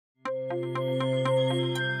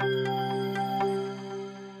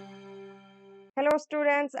Hello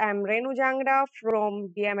students, I am Renu Jangra from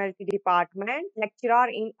DMLT department, lecturer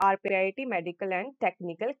in RPIIT Medical and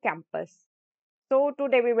Technical Campus. So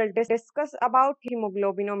today we will discuss about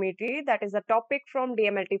hemoglobinometry, that is a topic from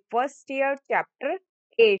DMLT first year chapter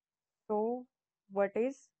 8. So what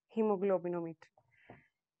is hemoglobinometry?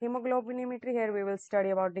 Hemoglobinometry, here we will study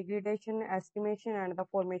about degradation, estimation and the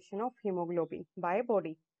formation of hemoglobin by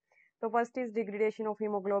body. So first is degradation of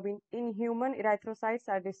hemoglobin. In human, erythrocytes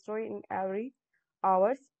are destroyed in every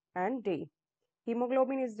hours and day.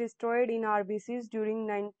 Hemoglobin is destroyed in RBCs during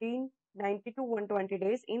 1990 to 120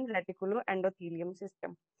 days in reticuloendothelium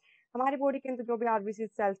system. हमारी body के अंदर जो भी RBC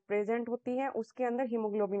cells present होती हैं उसके अंदर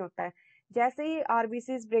haemoglobin होता है. जैसे ही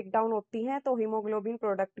आरबीसीज ब्रेक डाउन होती हैं तो हीमोग्लोबिन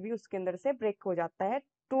प्रोडक्ट भी उसके अंदर से ब्रेक हो जाता है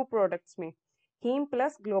टू प्रोडक्ट्स में, haem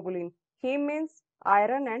plus globulin. Haem means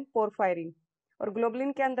iron and porphyrin और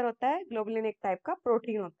ग्लोबुलिन के अंदर होता है, ग्लोबुलिन एक टाइप का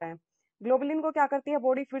प्रोटीन होता है. ग्लोबुलिन को क्या करती है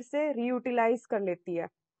बॉडी फिर से रीयूटिलाइज कर लेती है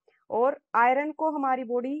और आयरन को हमारी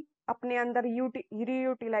बॉडी अपने अंदर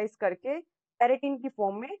रीयूटिलाइज करके पेरिटिन की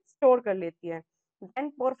फॉर्म में स्टोर कर लेती है.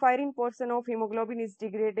 Then porphyrin portion of hemoglobin is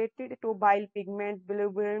degraded to bile pigment,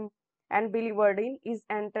 bilirubin and biliverdin is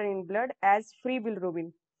enter in blood as free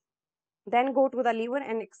bilirubin. Then go to the liver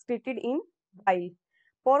and excreted in bile.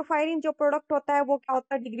 Porphyrin जो product होता है वो क्या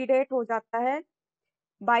होता है, degraded हो जाता है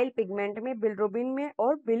बाइल पिगमेंट में, बिलिरुबिन में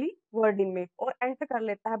और बिलीवर्डिन में और एंटर कर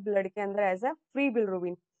लेता है ब्लड के अंदर as a free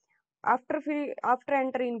bilirubin. After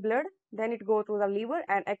enter in blood, then it go to the liver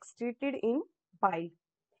and excreted in bile.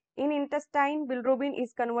 In intestine, bilirubin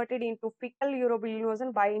is converted into fecal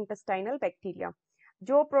urobilinogen by intestinal bacteria.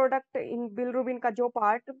 जो product in bilirubin का जो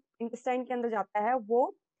part intestine के अंदर जाता है वो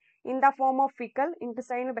in the form of faecal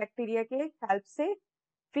intestinal bacteria के help से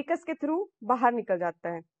फिकस के थ्रू बाहर निकल जाता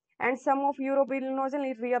है. And some of urobilinogen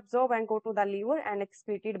is reabsorb and go to the liver and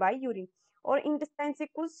excreted by urine. और इंटेस्टाइन से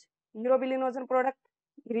कुछ यूरोबिलिनोजन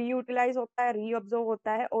प्रोडक्ट रीयूटिलाइज होता है, रीअब्सॉर्ब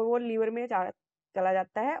होता है और वो लीवर में चला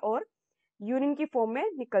जाता है और यूरिन की फॉर्म में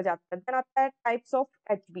निकल जाता है. देन आता है types of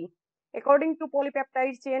HB. According to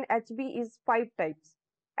polypeptide chain HB is 5 types: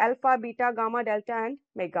 alpha, beta, gamma, delta and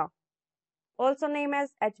mega. also named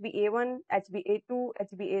as HbA1, HbA2,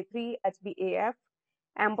 HbA3, HbAF,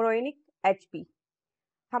 embryonic HB.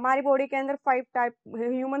 हमारी बॉडी के अंदर 5 टाइप,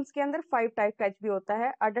 ह्यूमंस के अंदर 5 टाइप का एचबी होता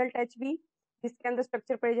है. अडल्ट एचबी जिसके अंदर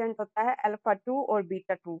स्ट्रक्चर प्रेजेंट होता है अल्फा 2 और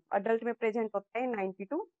बीटा 2. अडल्ट में प्रेजेंट होता है 90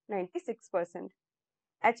 to 96%.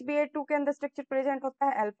 HbA2 के अंदर स्ट्रक्चर प्रेजेंट होता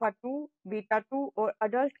है अल्फा 2, बीटा 2 और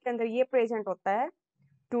अडल्ट के अंदर ये प्रेजेंट होता है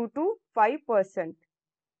 2 to 5%.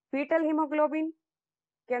 फीटल हीमोग्लोबिन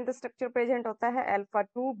के अंदर स्ट्रक्चर प्रेजेंट होता है alpha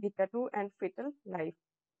 2, beta 2 and fetal life.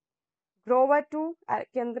 Grover 2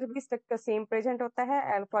 के अंदर भी स्ट्रक्चर सेम प्रेजेंट होता है,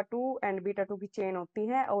 अल्फा 2 एंड बीटा 2 की चेन होती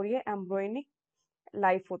है और ये एम्ब्रोनिक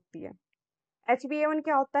लाइफ होती है. HbA1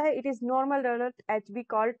 क्या होता है? It is normal adult HB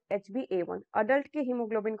called HbA1. Adult के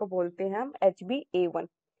हीमोग्लोबिन को बोलते हैं हम HbA1.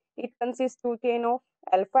 It consist 2 chain of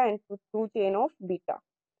alpha and 2 chain of beta.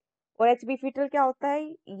 और HB फीटल क्या होता है?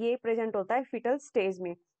 ये प्रेजेंट होता है फीटल स्टेज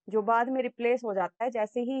में जो बाद में रिप्लेस हो जाता है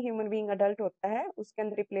जैसे ही ह्यूमन बीइंग अडल्ट होता है उसके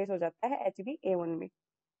अंदर रिप्लेस हो जाता है HbA1 में.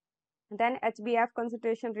 देन HbF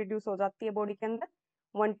कंसंट्रेशन रिड्यूस हो जाती है बॉडी के अंदर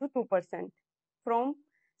 1 to 2% from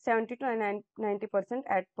 70 to 90%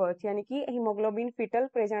 at birth. यानी कि हीमोग्लोबिन फीटल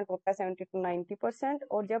प्रेजेंट होता है 70 to 90%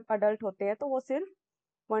 और जब अडल्ट होते हैं तो वो सिर्फ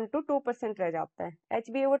 1 to 2% रह जाता है.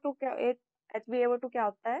 HbA2 क्या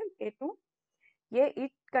होता है? A2 ये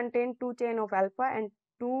it contain 2 chain of alpha and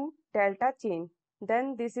 2 delta chain.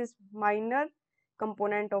 Then this is minor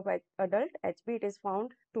component of adult HB. It is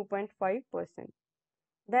found 2.5%.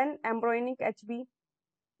 Then embryonic HB,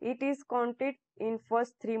 it is counted in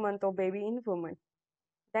first 3 months of baby in woman.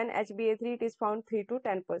 Then HbA3 it is found 3 to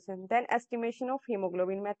 10%. Then estimation of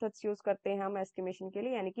hemoglobin methods use करते हैं हम estimation के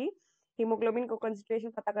लिए, यानी कि haemoglobin को concentration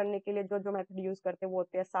पता करने के लिए जो मेथड यूज करते हैं वो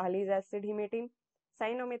होते हैं साहलीज acid haematin,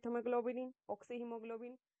 cyanomethamoglobin,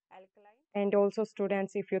 oxyhemoglobin, alkaline. And also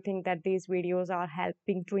students, if you think that these videos are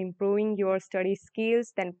helping to improving your study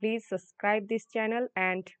skills, then please subscribe this channel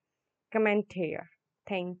and comment here.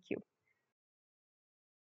 Thank you.